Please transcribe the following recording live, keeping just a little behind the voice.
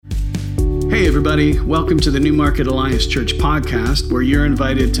Hey everybody, welcome to the Newmarket Alliance Church podcast, where you're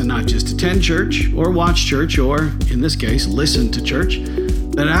invited to not just attend church or watch church or, in this case, listen to church,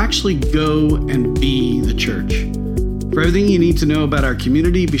 but actually go and be the church. For everything you need to know about our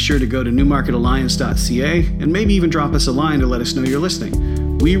community, be sure to go to newmarketalliance.ca and maybe even drop us a line to let us know you're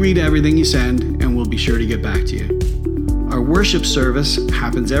listening. We read everything you send and we'll be sure to get back to you. Our worship service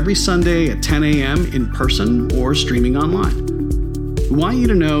happens every Sunday at 10 a.m. in person or streaming online. We want you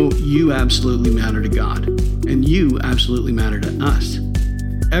to know you absolutely matter to God, and you absolutely matter to us.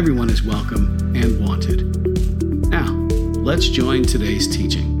 Everyone is welcome and wanted. Now, let's join today's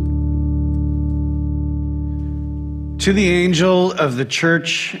teaching. To the angel of the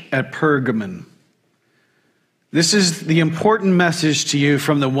church at Pergamon. This is the important message to you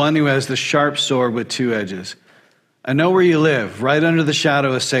from the one who has the sharp sword with two edges. I know where you live, right under the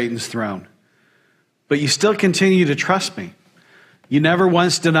shadow of Satan's throne. But you still continue to trust me. You never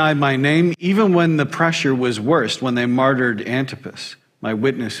once denied my name, even when the pressure was worst, when they martyred Antipas, my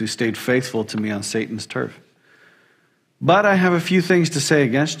witness who stayed faithful to me on Satan's turf. But I have a few things to say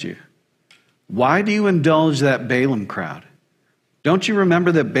against you. Why do you indulge that Balaam crowd? Don't you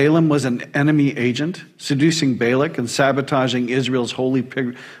remember that Balaam was an enemy agent, seducing Balak and sabotaging Israel's holy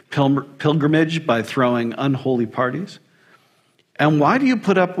pilgrimage by throwing unholy parties? And why do you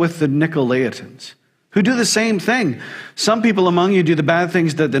put up with the Nicolaitans, who do the same thing? Some people among you do the bad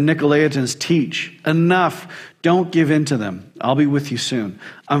things that the Nicolaitans teach. Enough. Don't give in to them. I'll be with you soon.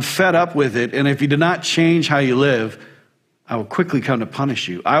 I'm fed up with it, and if you do not change how you live, I will quickly come to punish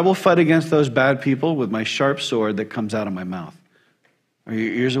you. I will fight against those bad people with my sharp sword that comes out of my mouth. Are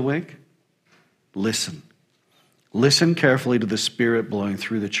your ears awake? Listen. Listen carefully to the Spirit blowing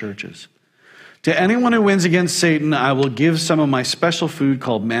through the churches. To anyone who wins against Satan, I will give some of my special food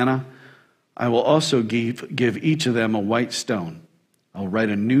called manna. I will also give each of them a white stone. I'll write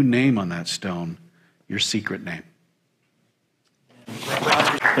a new name on that stone, your secret name.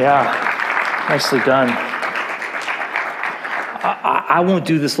 Yeah, nicely done. I won't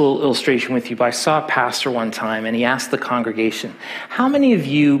do this little illustration with you, but I saw a pastor one time, and he asked the congregation, how many of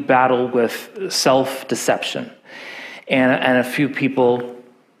you battle with self-deception? And a few people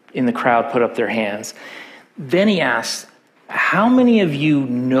in the crowd put up their hands. Then he asked, how many of you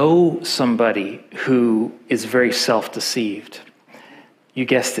know somebody who is very self-deceived? You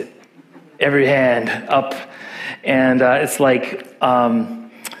guessed it. Every hand up. And it's like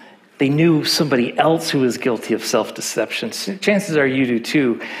they knew somebody else who was guilty of self-deception. Chances are you do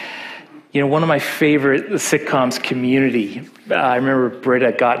too. You know, one of my favorite sitcoms, Community, I remember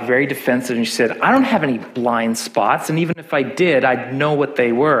Britta got very defensive and she said, I don't have any blind spots, and even if I did, I'd know what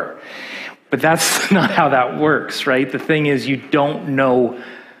they were. But that's not how that works, right? The thing is, you don't know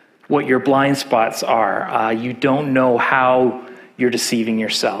what your blind spots are. You don't know how you're deceiving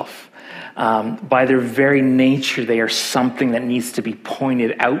yourself. By their very nature, they are something that needs to be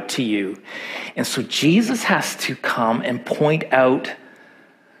pointed out to you. And so Jesus has to come and point out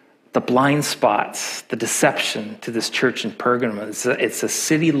the blind spots, the deception to this church in Pergamum. It's a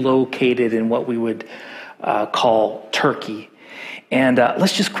city located in what we would call Turkey. And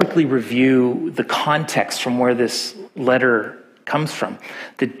let's just quickly review the context from where this letter comes from.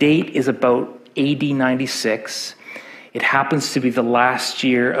 The date is about AD 96. It happens to be the last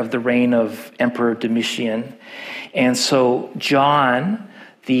year of the reign of Emperor Domitian. And so John,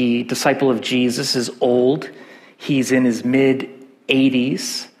 the disciple of Jesus, is old. He's in his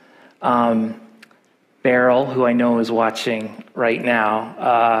mid-80s. Beryl, who I know is watching right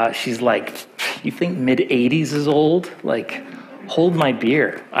now, she's like, you think mid-80s is old? Like, hold my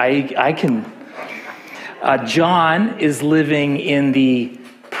beer. I can. John is living in the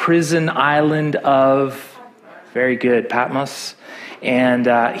prison island of, very good, Patmos.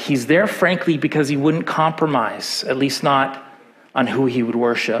 And he's there, frankly, because he wouldn't compromise, at least not on who he would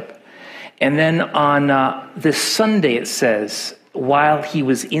worship. And then on this Sunday, it says, while he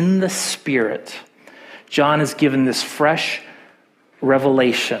was in the Spirit, John is given this fresh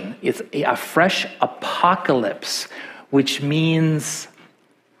revelation. It's a fresh apocalypse, which means,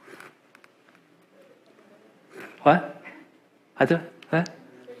 what?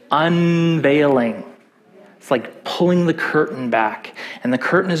 Unveiling. It's like pulling the curtain back. And the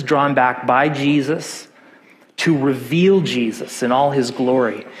curtain is drawn back by Jesus to reveal Jesus in all his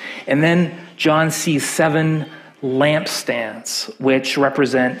glory. And then John sees 7 lampstands, which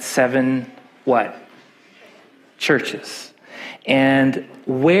represent 7, what? Churches. And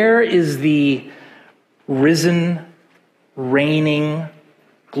where is the risen, reigning,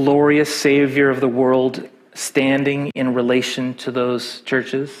 glorious Savior of the world standing in relation to those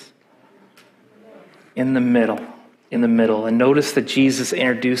churches? In the middle. in the middle. And notice that Jesus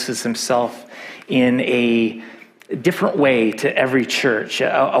introduces himself in a different way to every church,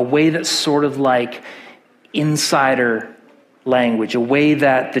 a way that's sort of like insider language, a way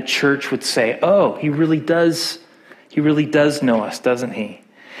that the church would say, oh, he really does know us, doesn't he?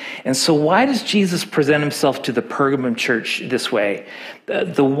 And so why does Jesus present himself to the Pergamum church this way?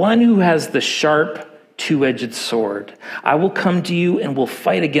 The one who has the sharp, two-edged sword. I will come to you and will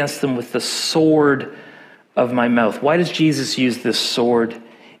fight against them with the sword of my mouth. Why does Jesus use this sword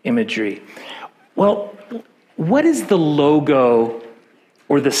imagery? Well, what is the logo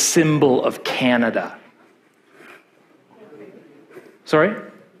or the symbol of Canada? Sorry?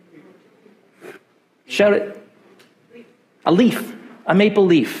 Shout it. A leaf, a maple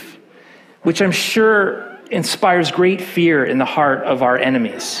leaf, which I'm sure inspires great fear in the heart of our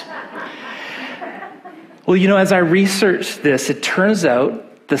enemies. Well, as I researched this, it turns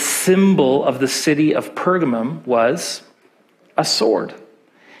out the symbol of the city of Pergamum was a sword.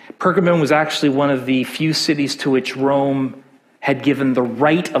 Pergamum was actually one of the few cities to which Rome had given the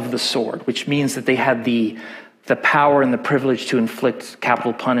right of the sword, which means that they had the power and the privilege to inflict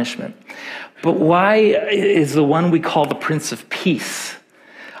capital punishment. But why is the one we call the Prince of Peace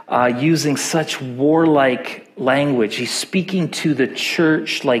using such warlike language? He's speaking to the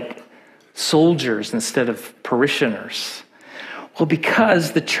church like soldiers instead of parishioners. Well,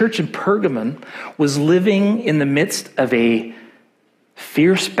 because the church in Pergamon was living in the midst of a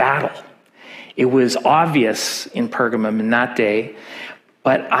fierce battle. It was obvious in Pergamum in that day,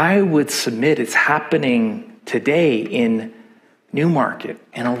 but I would submit it's happening today in Newmarket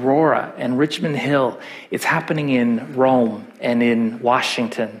and Aurora and Richmond Hill. It's happening in Rome and in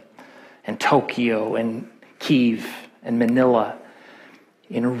Washington and Tokyo and Kyiv and Manila,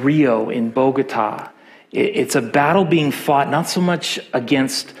 in Rio, in Bogota. It's a battle being fought not so much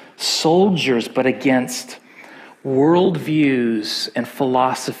against soldiers, but against worldviews and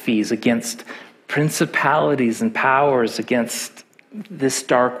philosophies, against principalities and powers, against this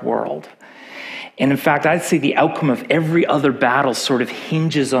dark world. And in fact, I'd say the outcome of every other battle sort of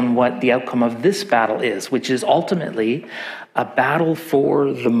hinges on what the outcome of this battle is, which is ultimately a battle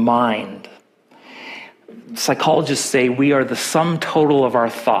for the mind. Psychologists say we are the sum total of our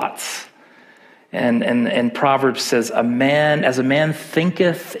thoughts. And Proverbs says, as a man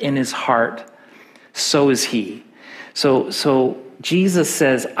thinketh in his heart, so is he. So Jesus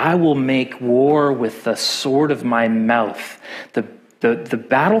says, I will make war with the sword of my mouth. The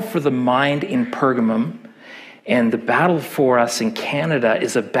battle for the mind in Pergamum and the battle for us in Canada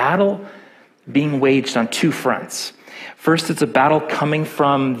is a battle being waged on two fronts. First, it's a battle coming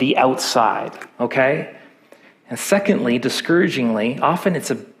from the outside, okay? And secondly, discouragingly, often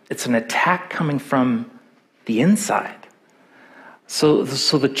it's an attack coming from the inside. So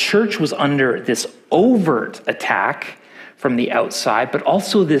the church was under this overt attack from the outside, but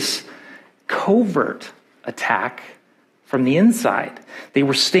also this covert attack from the inside. They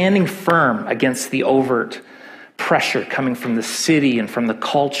were standing firm against the overt pressure coming from the city and from the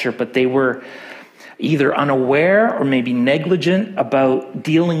culture, but they were either unaware or maybe negligent about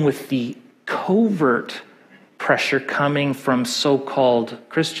dealing with the covert pressure coming from so-called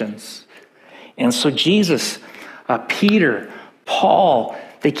Christians. And so Jesus, Peter, Paul,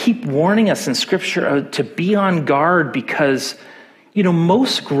 they keep warning us in Scripture to be on guard because,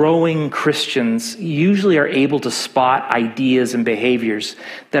 most growing Christians usually are able to spot ideas and behaviors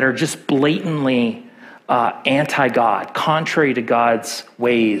that are just blatantly anti-God, contrary to God's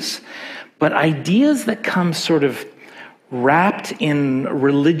ways. But ideas that come sort of wrapped in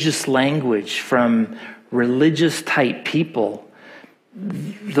religious language from religious type people,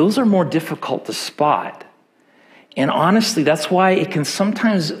 those are more difficult to spot. And honestly, that's why it can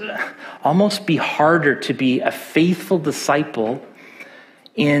sometimes almost be harder to be a faithful disciple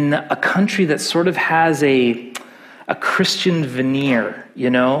in a country that sort of has a Christian veneer,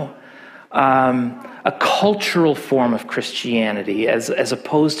 a cultural form of Christianity, as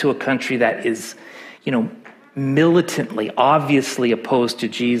opposed to a country that is, militantly, obviously opposed to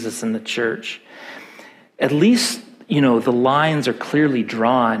Jesus and the church. At least, the lines are clearly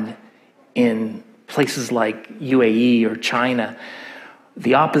drawn in places like UAE or China.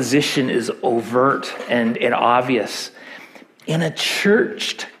 The opposition is overt and obvious. In a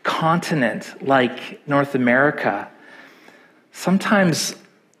churched continent like North America, sometimes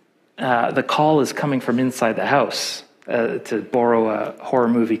the call is coming from inside the house, to borrow a horror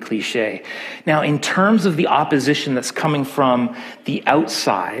movie cliche. Now, in terms of the opposition that's coming from the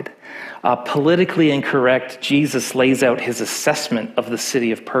outside, politically incorrect, Jesus lays out his assessment of the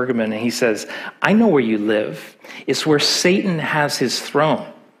city of Pergamon, and he says, I know where you live. It's where Satan has his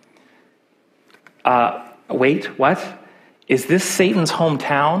throne. Wait, what? Is this Satan's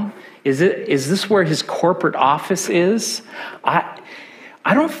hometown? Is this where his corporate office is?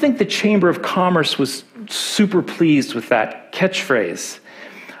 I don't think the Chamber of Commerce was super pleased with that catchphrase.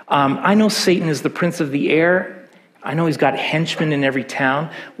 I know Satan is the prince of the air. I know he's got henchmen in every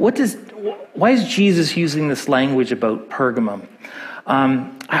town. Why is Jesus using this language about Pergamum?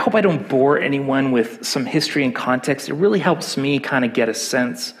 I hope I don't bore anyone with some history and context. It really helps me kind of get a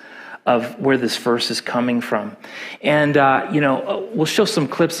sense of where this verse is coming from. And, we'll show some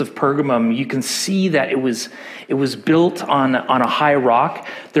clips of Pergamum. You can see that it was built on a high rock.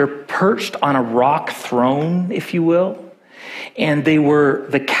 They're perched on a rock throne, if you will. And they were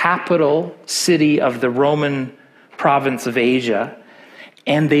the capital city of the Roman province of Asia.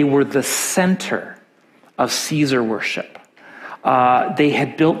 And they were the center of Caesar worship. They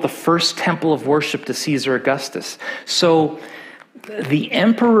had built the first temple of worship to Caesar Augustus. So the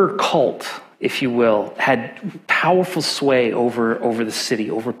emperor cult, if you will, had powerful sway over the city,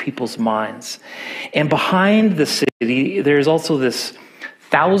 over people's minds. And behind the city, there's also this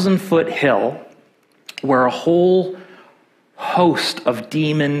 1,000-foot hill where a whole host of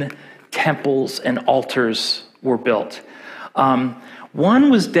demon temples and altars were built.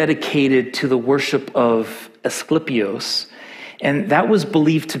 One was dedicated to the worship of Asclepios, and that was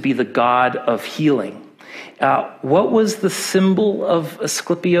believed to be the god of healing. What was the symbol of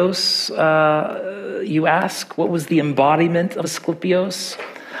Asclepios, you ask? What was the embodiment of Asclepios?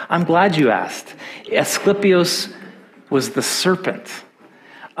 I'm glad you asked. Asclepios was the serpent.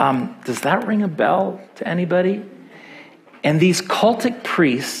 Does that ring a bell to anybody? And these cultic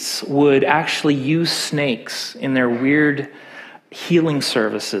priests would actually use snakes in their weird healing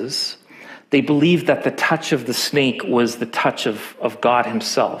services. They believed that the touch of the snake was the touch of God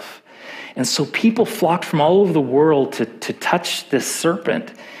himself. And so people flocked from all over the world to touch this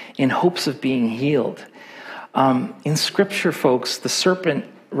serpent in hopes of being healed. In Scripture, folks, the serpent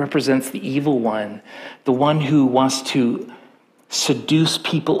represents the evil one, the one who wants to seduce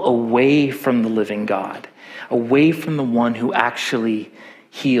people away from the living God, away from the one who actually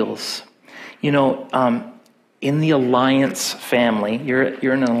heals. In the Alliance family, you're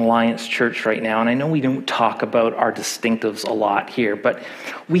in an Alliance church right now, and I know we don't talk about our distinctives a lot here, but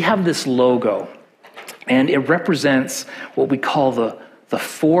we have this logo, and it represents what we call the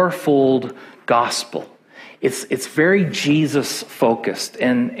fourfold gospel. It's very Jesus-focused,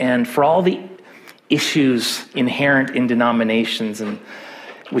 and for all the issues inherent in denominations, and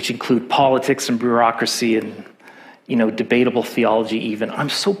which include politics and bureaucracy and debatable theology even. I'm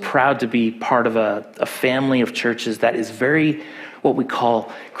so proud to be part of a family of churches that is very, what we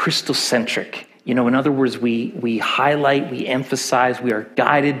call Christocentric. In other words, we highlight, we emphasize, we are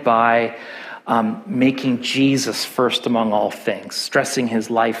guided by making Jesus first among all things, stressing his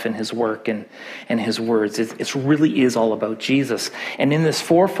life and his work and his words. It really is all about Jesus. And in this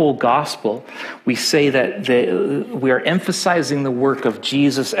fourfold gospel, we say that we are emphasizing the work of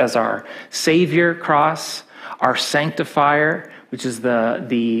Jesus as our Savior cross, our sanctifier, which is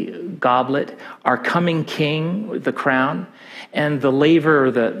the goblet, our coming king, the crown, and the laver,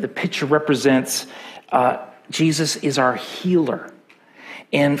 or the pitcher represents Jesus is our healer.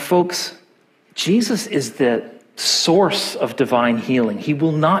 And folks, Jesus is the source of divine healing. He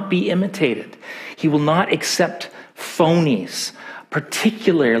will not be imitated. He will not accept phonies,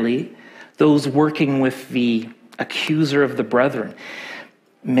 particularly those working with the accuser of the brethren.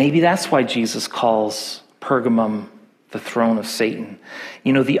 Maybe that's why Jesus calls Pergamum the throne of Satan.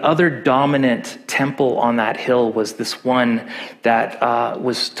 The other dominant temple on that hill was this one that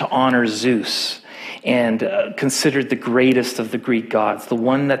was to honor Zeus and considered the greatest of the Greek gods, the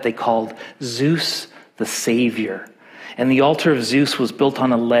one that they called Zeus the Savior. And the altar of Zeus was built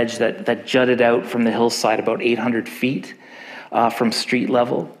on a ledge that jutted out from the hillside about 800 feet from street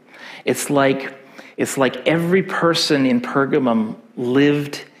level. It's like every person in Pergamum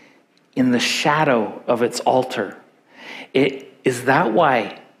lived in the shadow of its altar. Is that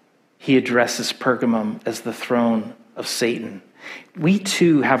why he addresses Pergamum as the throne of Satan? We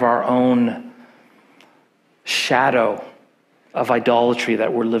too have our own shadow of idolatry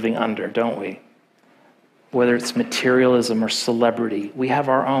that we're living under, don't we? Whether it's materialism or celebrity, we have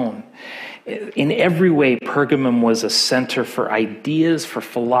our own. In every way, Pergamum was a center for ideas, for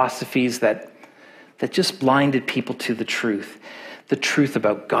philosophies that just blinded people to the truth. The truth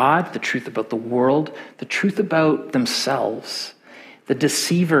about God, the truth about the world, the truth about themselves. The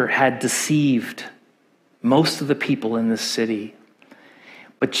deceiver had deceived most of the people in this city.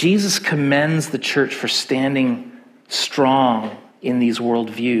 But Jesus commends the church for standing strong in these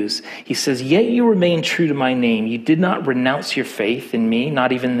worldviews. He says, "Yet you remain true to my name. You did not renounce your faith in me,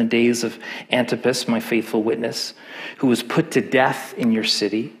 not even in the days of Antipas, my faithful witness, who was put to death in your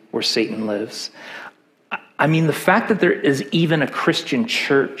city where Satan lives." I mean, the fact that there is even a Christian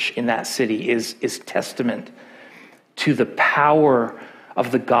church in that city is testament to the power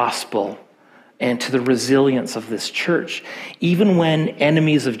of the gospel and to the resilience of this church. Even when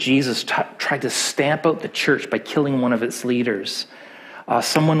enemies of Jesus tried to stamp out the church by killing one of its leaders,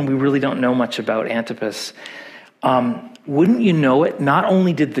 someone we really don't know much about, Antipas, wouldn't you know it, not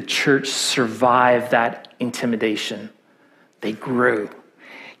only did the church survive that intimidation, they grew.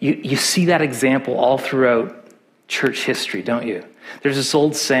 You see that example all throughout church history, don't you? There's this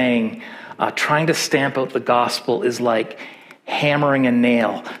old saying, trying to stamp out the gospel is like hammering a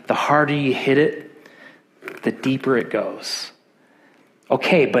nail. The harder you hit it, the deeper it goes.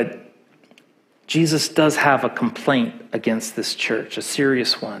 Okay, but Jesus does have a complaint against this church, a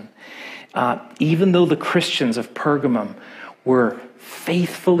serious one. Even though the Christians of Pergamum were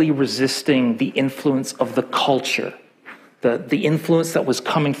faithfully resisting the influence of the culture, the influence that was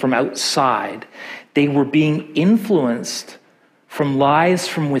coming from outside, they were being influenced from lies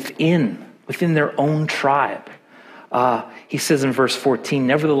from within their own tribe. He says in verse 14,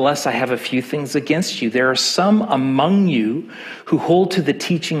 "Nevertheless, I have a few things against you. There are some among you who hold to the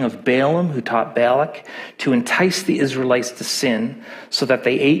teaching of Balaam, who taught Balak, to entice the Israelites to sin, so that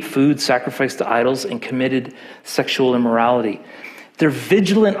they ate food sacrificed to idols and committed sexual immorality." They're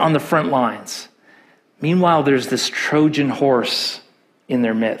vigilant on the front lines. Meanwhile, there's this Trojan horse in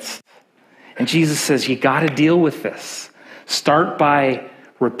their midst. And Jesus says, you got to deal with this. Start by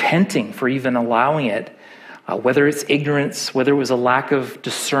repenting for even allowing it. Whether it's ignorance, whether it was a lack of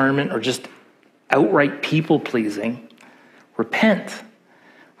discernment, or just outright people-pleasing, repent.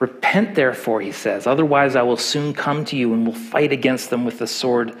 Repent, therefore, he says. Otherwise, I will soon come to you and will fight against them with the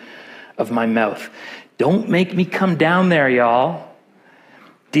sword of my mouth. Don't make me come down there, y'all.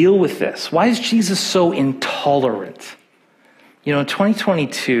 Deal with this. Why is Jesus so intolerant? You know, in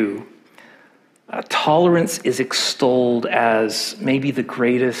 2022, tolerance is extolled as maybe the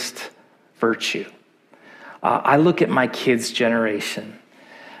greatest virtue. I look at my kids' generation,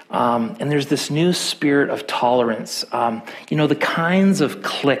 and there's this new spirit of tolerance. The kinds of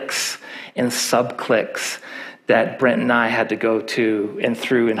cliques and sub-cliques that Brent and I had to go to and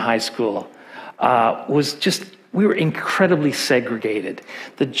through in high school was just, we were incredibly segregated.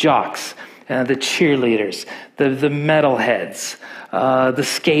 The jocks, the cheerleaders, the metalheads, the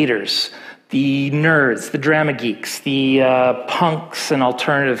skaters, the nerds, the drama geeks, the punks and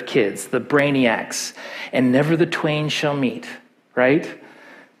alternative kids, the brainiacs, and never the twain shall meet, right?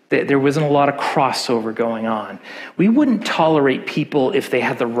 There wasn't a lot of crossover going on. We wouldn't tolerate people if they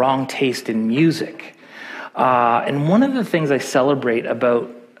had the wrong taste in music. And one of the things I celebrate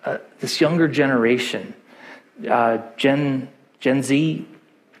about this younger generation, Gen Z,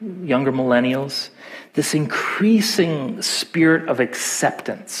 younger millennials, this increasing spirit of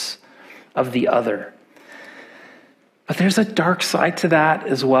acceptance of the other. But there's a dark side to that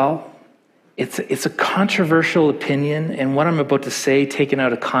as well. It's a controversial opinion, and what I'm about to say, taken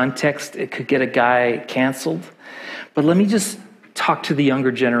out of context, it could get a guy canceled. But let me just talk to the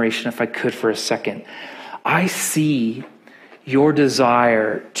younger generation, if I could, for a second. I see your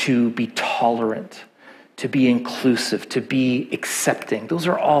desire to be tolerant, to be inclusive, to be accepting. Those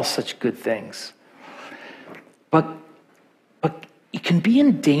are all such good things. But you can be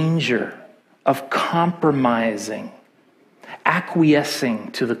in danger of compromising,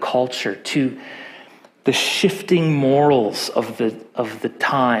 acquiescing to the culture, to the shifting morals of the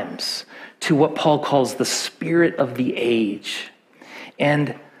times, to what Paul calls the spirit of the age.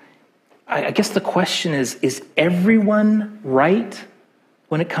 And I guess the question is everyone right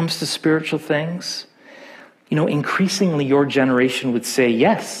when it comes to spiritual things? You know, increasingly your generation would say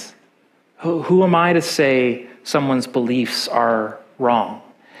yes. Who am I to say someone's beliefs are wrong?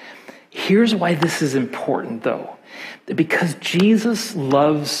 Here's why this is important, though. Because Jesus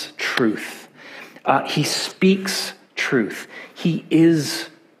loves truth. He speaks truth. He is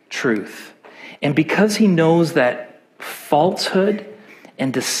truth. And because he knows that falsehood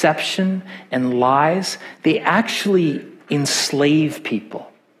and deception and lies, they actually enslave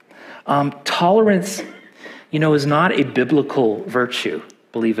people. Tolerance, is not a biblical virtue,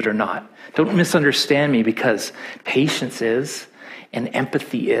 believe it or not. Don't misunderstand me, because patience is, and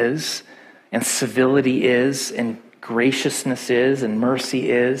empathy is, and civility is, and graciousness is, and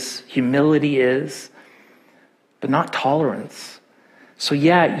mercy is, humility is, but not tolerance. So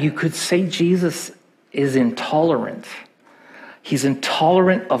yeah, you could say Jesus is intolerant. He's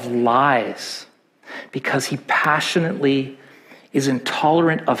intolerant of lies because he passionately is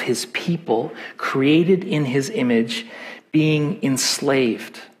intolerant of his people, created in his image, being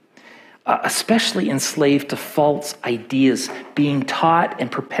enslaved, especially enslaved to false ideas, being taught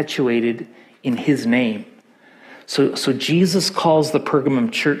and perpetuated in his name. So Jesus calls the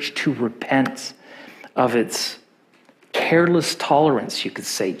Pergamum church to repent of its careless tolerance, you could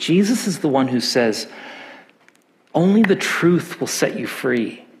say. Jesus is the one who says, only the truth will set you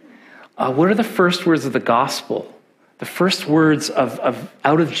free. What are the first words of the gospel? The first words of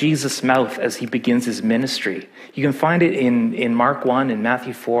out of Jesus' mouth as he begins his ministry. You can find it in Mark 1 and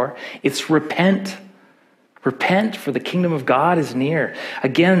Matthew 4. It's repent. Repent, for the kingdom of God is near.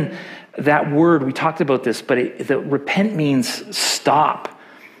 Again, that word, we talked about this, but repent means stop,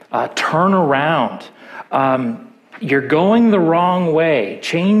 turn around. You're going the wrong way.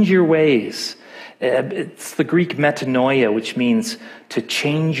 Change your ways. It's the Greek metanoia, which means to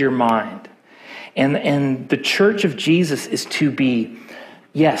change your mind. And the church of Jesus is to be,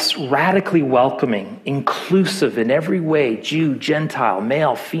 yes, radically welcoming, inclusive in every way, Jew, Gentile,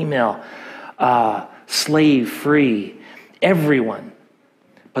 male, female, slave, free, everyone.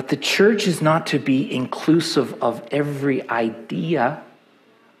 But the church is not to be inclusive of every idea,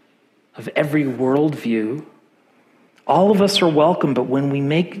 of every worldview. All of us are welcome, but when we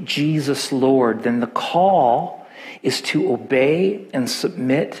make Jesus Lord, then the call is to obey and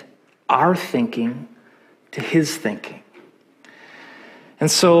submit our thinking to his thinking. And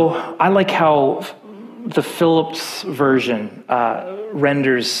so I like how the Phillips version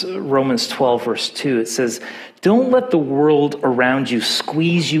renders Romans 12, verse 2. It says, don't let the world around you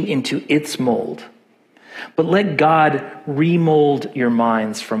squeeze you into its mold, but let God remold your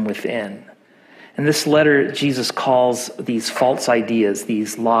minds from within. In this letter, Jesus calls these false ideas,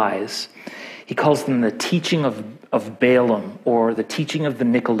 these lies, he calls them the teaching of Balaam, or the teaching of the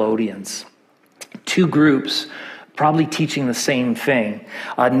Nicolaitans. Two groups probably teaching the same thing.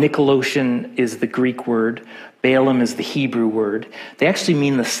 Nicolaitan is the Greek word. Balaam is the Hebrew word. They actually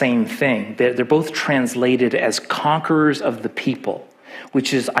mean the same thing. They're both translated as conquerors of the people,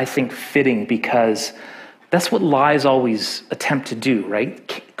 which is, I think, fitting because that's what lies always attempt to do,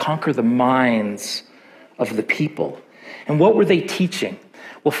 right? Conquer the minds of the people. And what were they teaching?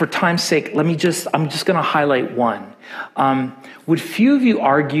 Well, for time's sake, I'm just going to highlight one. Would few of you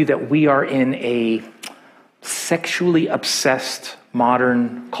argue that we are in a sexually obsessed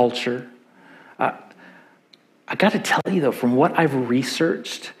modern culture? I got to tell you, though, from what I've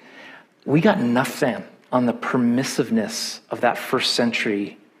researched, we got nothing on the permissiveness of that first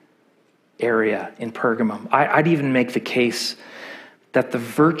century area in Pergamum. I'd even make the case that the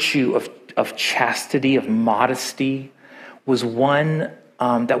virtue of chastity, of modesty, was one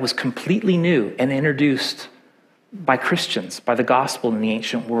that was completely new and introduced by Christians, by the gospel in the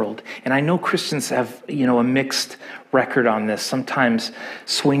ancient world. And I know Christians have, a mixed record on this, sometimes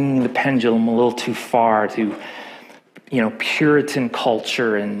swinging the pendulum a little too far to, Puritan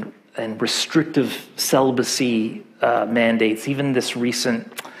culture and restrictive celibacy mandates, even this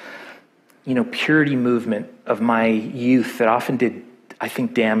recent, purity movement of my youth that often did, I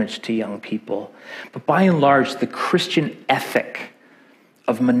think, damage to young people. But by and large, the Christian ethic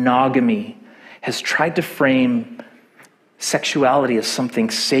of monogamy has tried to frame sexuality as something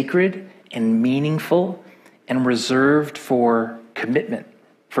sacred and meaningful and reserved for commitment,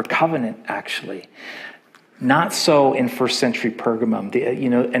 for covenant, actually. Not so in first century Pergamum.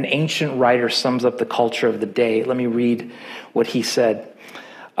 An ancient writer sums up the culture of the day. Let me read what he said.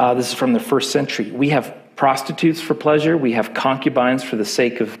 This is from the first century. We have prostitutes for pleasure. We have concubines for the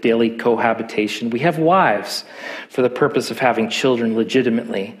sake of daily cohabitation. We have wives for the purpose of having children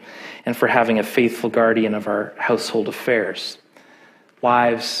legitimately and for having a faithful guardian of our household affairs.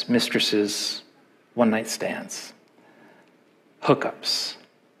 Wives, mistresses, one-night stands, hookups,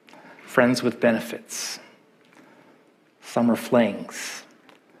 friends with benefits, summer flings,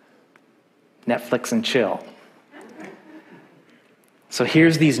 Netflix and chill. So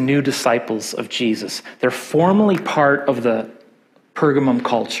here's these new disciples of Jesus. They're formally part of the Pergamum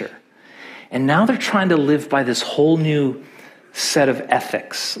culture. And now they're trying to live by this whole new set of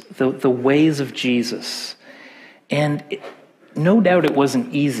ethics, the ways of Jesus. And no doubt it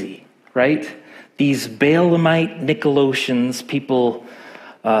wasn't easy, right? These Balaamite Nicolaitans, people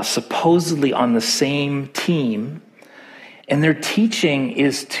supposedly on the same team, and their teaching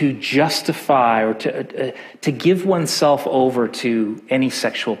is to justify or to give oneself over to any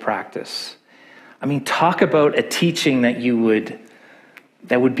sexual practice. I mean, talk about a teaching that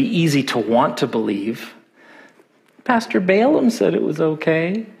would be easy to want to believe. Pastor Balaam said it was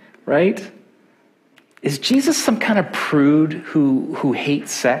okay, right? Is Jesus some kind of prude who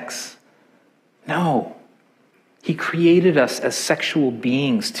hates sex? No. He created us as sexual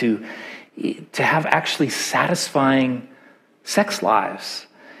beings to have actually satisfying sex lives.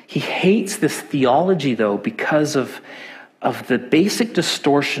 He hates this theology, though, because of the basic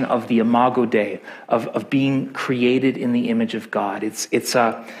distortion of the imago Dei, of being created in the image of God. It's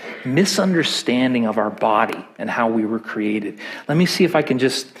a misunderstanding of our body and how we were created. Let me see if I can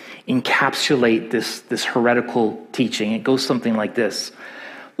just encapsulate this heretical teaching. It goes something like this.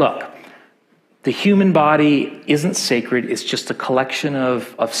 Look, the human body isn't sacred. It's just a collection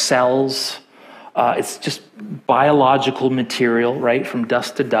of cells. It's just biological material, right? From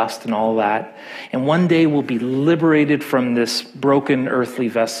dust to dust and all that. And one day we'll be liberated from this broken earthly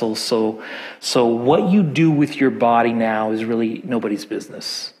vessel. So what you do with your body now is really nobody's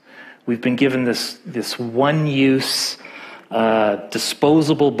business. We've been given this one-use,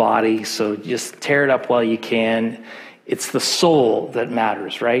 disposable body. So just tear it up while you can. It's the soul that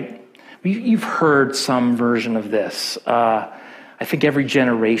matters, right? You've heard some version of this. I think every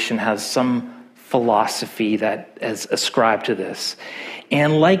generation has some philosophy that is ascribed to this.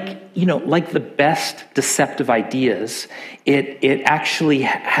 And like the best deceptive ideas, it actually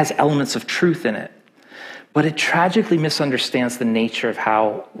has elements of truth in it. But it tragically misunderstands the nature of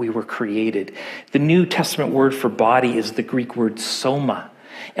how we were created. The New Testament word for body is the Greek word soma.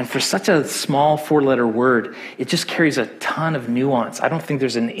 And for such a small 4-letter word, it just carries a ton of nuance. I don't think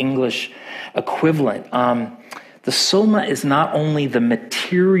there's an English equivalent. The soma is not only the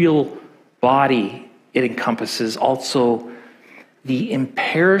material body it encompasses, also the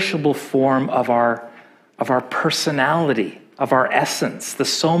imperishable form of our personality, of our essence. The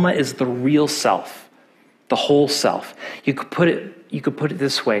soma is the real self, the whole self. You could put it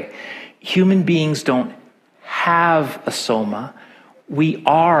this way. Human beings don't have a soma. We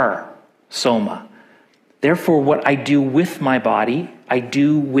are soma. Therefore, what I do with my body, I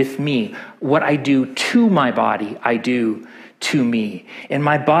do with me. What I do to my body, I do to me. And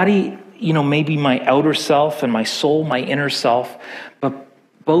my body, maybe my outer self, and my soul, my inner self, but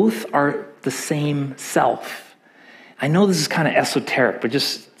both are the same self. I know this is kind of esoteric, but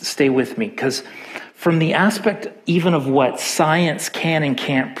just stay with me, because from the aspect even of what science can and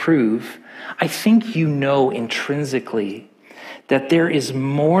can't prove, I think intrinsically that there is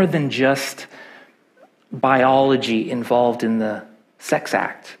more than just biology involved in the sex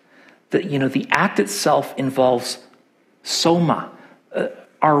act. The act itself involves soma,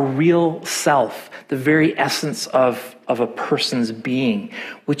 our real self, the very essence of a person's being,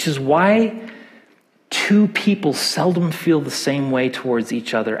 which is why two people seldom feel the same way towards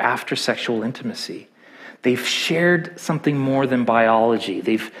each other after sexual intimacy. They've shared something more than biology.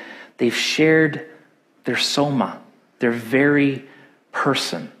 They've shared their soma, their very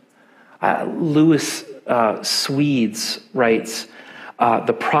person. Lewis Swedes writes,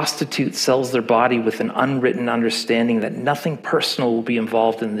 the prostitute sells their body with an unwritten understanding that nothing personal will be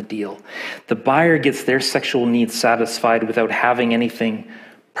involved in the deal. The buyer gets their sexual needs satisfied without having anything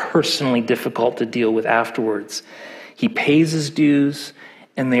personally difficult to deal with afterwards. He pays his dues,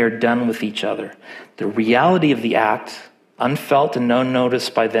 and they are done with each other. The reality of the act, unfelt and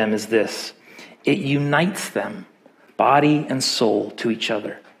unnoticed by them, is this: it unites them, body and soul, to each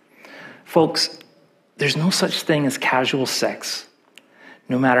other. Folks, there's no such thing as casual sex,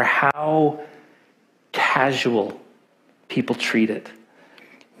 no matter how casual people treat it.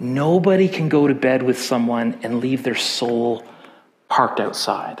 Nobody can go to bed with someone and leave their soul parked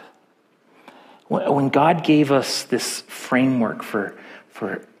outside. When God gave us this framework for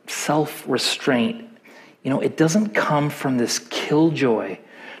self-restraint, it doesn't come from this killjoy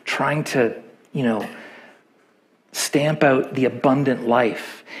trying to, stamp out the abundant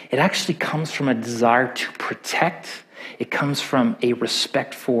life. It actually comes from a desire to protect. It comes from a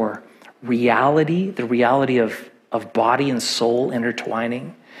respect for reality, the reality of body and soul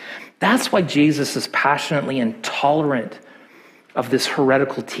intertwining. That's why Jesus is passionately intolerant of this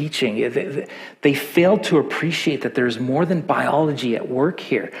heretical teaching. They fail to appreciate that there's more than biology at work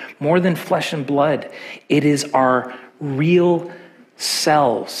here, more than flesh and blood. It is our real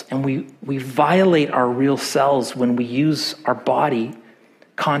selves, and we violate our real selves when we use our body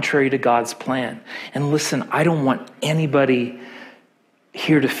contrary to God's plan. And listen, I don't want anybody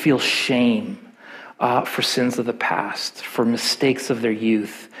here to feel shame for sins of the past, for mistakes of their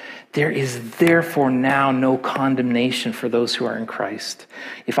youth. There is therefore now no condemnation for those who are in Christ.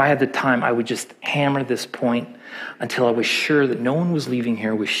 If I had the time, I would just hammer this point until I was sure that no one was leaving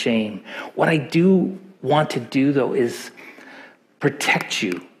here with shame. What I do want to do, though, is protect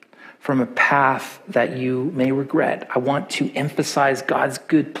you from a path that you may regret. I want to emphasize God's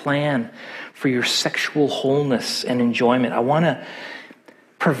good plan for your sexual wholeness and enjoyment. I want to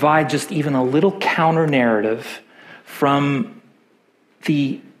provide just even a little counter narrative from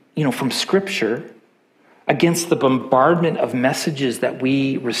from Scripture against the bombardment of messages that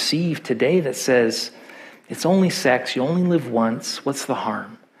we receive today that says, it's only sex, you only live once, what's the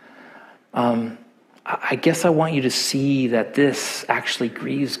harm? I guess I want you to see that this actually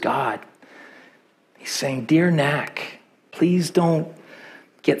grieves God. He's saying, dear Knack, please don't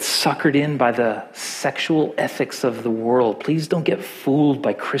get suckered in by the sexual ethics of the world. Please don't get fooled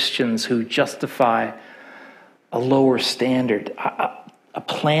by Christians who justify a lower standard, a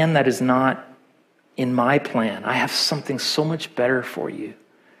plan that is not in my plan. I have something so much better for you.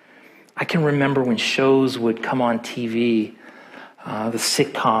 I can remember when shows would come on TV, the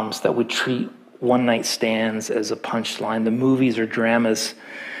sitcoms that would treat one-night stands as a punchline, the movies or dramas,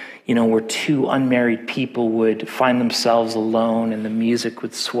 where two unmarried people would find themselves alone and the music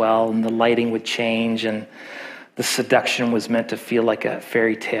would swell and the lighting would change and the seduction was meant to feel like a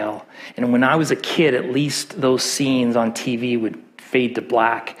fairy tale. And when I was a kid, at least those scenes on TV would fade to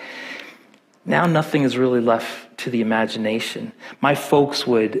black. Now nothing is really left to the imagination. My folks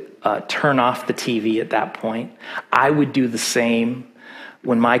would turn off the TV at that point. I would do the same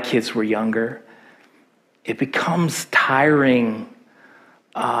when my kids were younger. It becomes tiring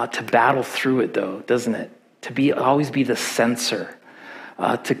to battle through it, though, doesn't it? To always be the censor,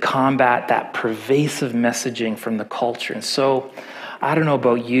 to combat that pervasive messaging from the culture. And so, I don't know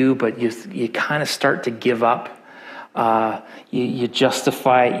about you, but you kind of start to give up. You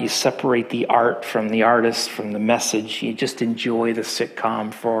justify it, you separate the art from the artist, from the message. You just enjoy the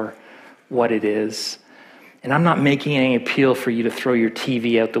sitcom for what it is. And I'm not making any appeal for you to throw your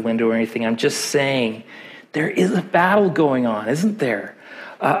TV out the window or anything. I'm just saying there is a battle going on, isn't there?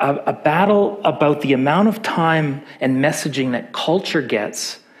 A battle about the amount of time and messaging that culture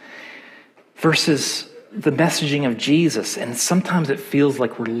gets versus the messaging of Jesus. And sometimes it feels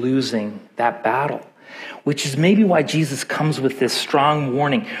like we're losing that battle, which is maybe why Jesus comes with this strong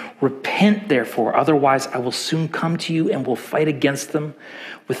warning. Repent, therefore, otherwise I will soon come to you and will fight against them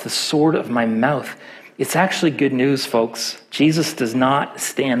with the sword of my mouth. It's actually good news, folks. Jesus does not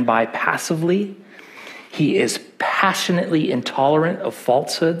stand by passively. He is passionately intolerant of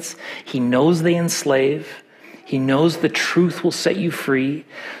falsehoods. He knows they enslave. He knows the truth will set you free.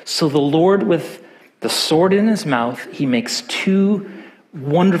 So the Lord, with the sword in his mouth, he makes two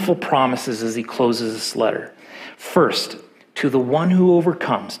wonderful promises as he closes this letter. First, to the one who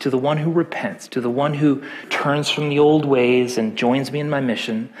overcomes, to the one who repents, to the one who turns from the old ways and joins me in my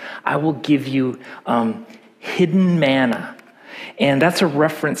mission, I will give you hidden manna. And that's a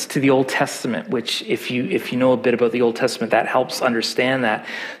reference to the Old Testament, which if you know a bit about the Old Testament, that helps understand that.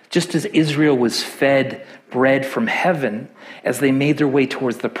 Just as Israel was fed bread from heaven as they made their way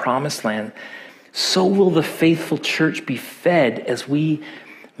towards the promised land, so will the faithful church be fed as we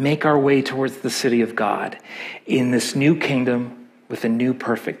make our way towards the city of God in this new kingdom with a new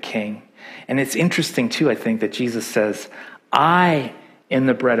perfect king. And it's interesting too, I think, that Jesus says, I am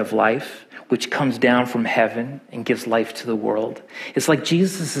the bread of life, which comes down from heaven and gives life to the world. It's like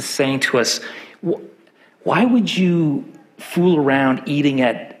Jesus is saying to us, why would you fool around eating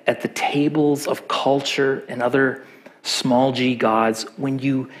at the tables of culture and other small g gods when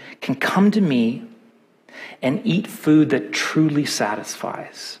you can come to me and eat food that truly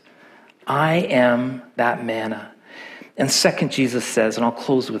satisfies? I am that manna. And second, Jesus says, and I'll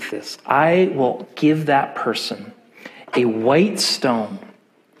close with this, I will give that person a white stone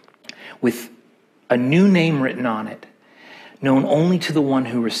with a new name written on it, known only to the one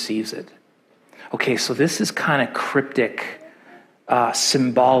who receives it. Okay, so this is kind of cryptic,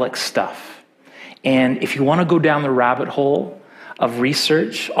 symbolic stuff. And if you want to go down the rabbit hole of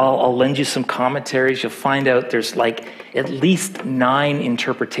research, I'll lend you some commentaries. You'll find out there's like at least 9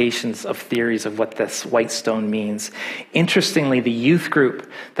 interpretations of theories of what this white stone means. Interestingly, the youth group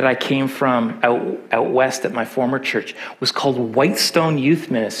that I came from out west at my former church was called Whitestone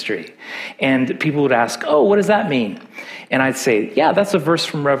Youth Ministry. And people would ask, oh, what does that mean? And I'd say, yeah, that's a verse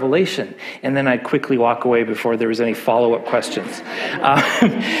from Revelation. And then I'd quickly walk away before there was any follow-up questions.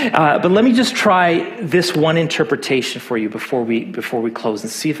 But let me just try this one interpretation for you before we close and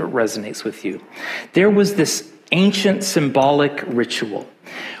see if it resonates with you. There was this ancient symbolic ritual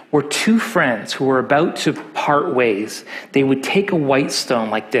where two friends who were about to part ways, they would take a white stone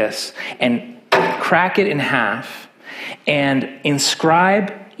like this and crack it in half and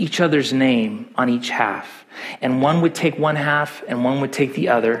inscribe each other's name on each half. And one would take one half and one would take the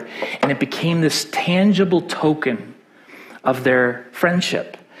other. And it became this tangible token of their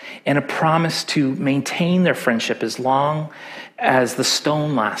friendship and a promise to maintain their friendship as long as the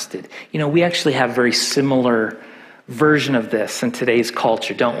stone lasted. You know, we actually have a very similar version of this in today's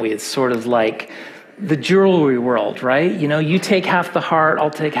culture, don't we? It's sort of like the jewelry world, right? You know, you take half the heart,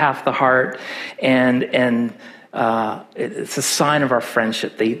 I'll take half the heart, and it's a sign of our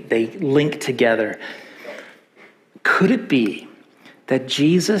friendship. They link together. Could it be that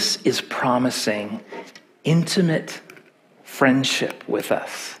Jesus is promising intimate friendship with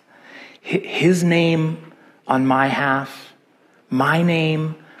us? His name on my half, my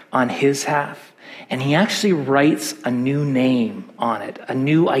name on his half, and he actually writes a new name on it, a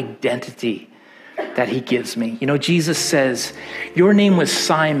new identity that he gives me. You know, Jesus says, your name was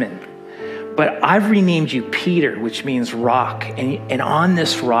Simon, but I've renamed you Peter, which means rock, and on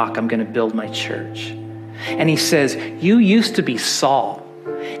this rock I'm going to build my church. And he says, you used to be Saul,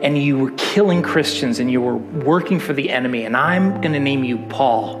 and you were killing Christians, and you were working for the enemy, and I'm going to name you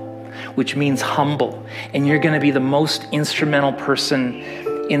Paul, which means humble, and you're going to be the most instrumental person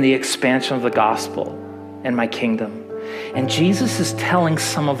in the expansion of the gospel and my kingdom. And Jesus is telling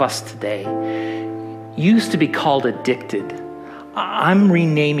some of us today, you used to be called addicted. I'm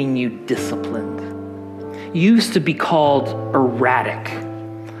renaming you disciplined. You used to be called erratic.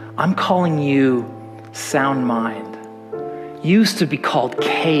 I'm calling you sound mind. You used to be called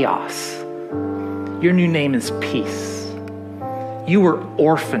chaos. Your new name is peace. You were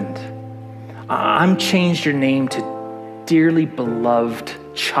orphaned. I'm changed your name to dearly beloved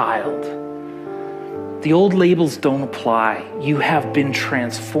child. The old labels don't apply. You have been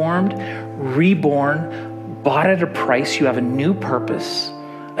transformed, reborn, bought at a price. You have a new purpose,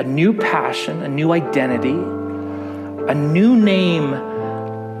 a new passion, a new identity, a new name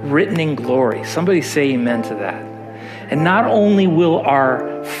written in glory. Somebody say amen to that. And not only will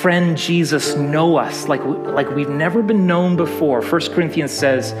our friend Jesus know us like we've never been known before. 1 Corinthians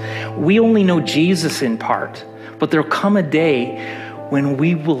says, we only know Jesus in part, but there'll come a day when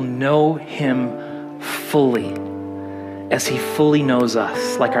we will know him fully, as he fully knows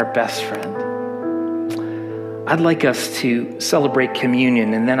us, like our best friend. I'd like us to celebrate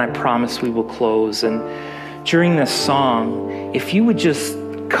communion, and then I promise we will close. And during this song, if you would just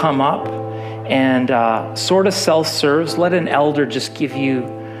come up and sort of self-serves, let an elder just give you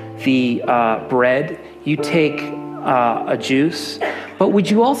the bread. You take a juice, but would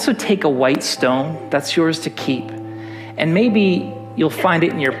you also take a white stone? That's yours to keep. And maybe you'll find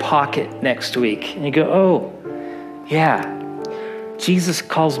it in your pocket next week. And you go, oh, yeah, Jesus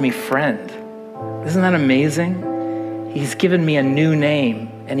calls me friend. Isn't that amazing? He's given me a new name,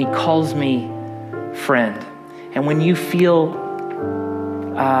 and he calls me friend. And when you feel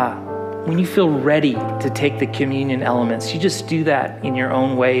ready to take the communion elements, you just do that in your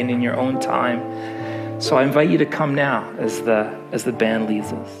own way and in your own time. So I invite you to come now as the band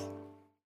leads us.